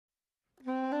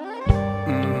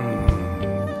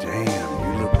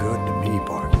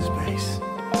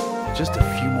Just a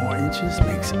few more inches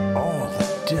makes all the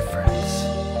difference.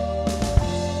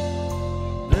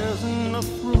 There's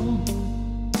enough room.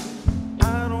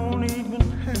 I don't even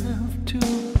have to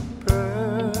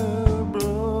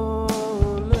parallel.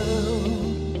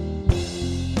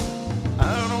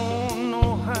 I don't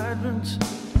know hydrants,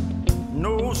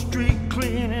 no street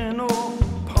cleaning or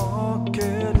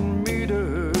parking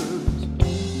meters.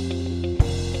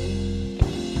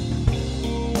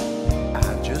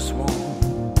 I just want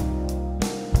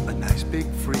a nice big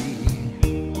free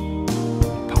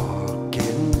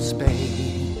parking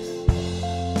space.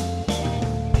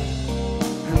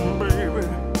 And baby,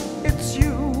 it's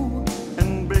you,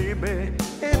 and baby,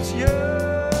 it's you.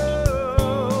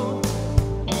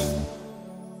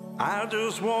 I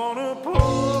just wanna put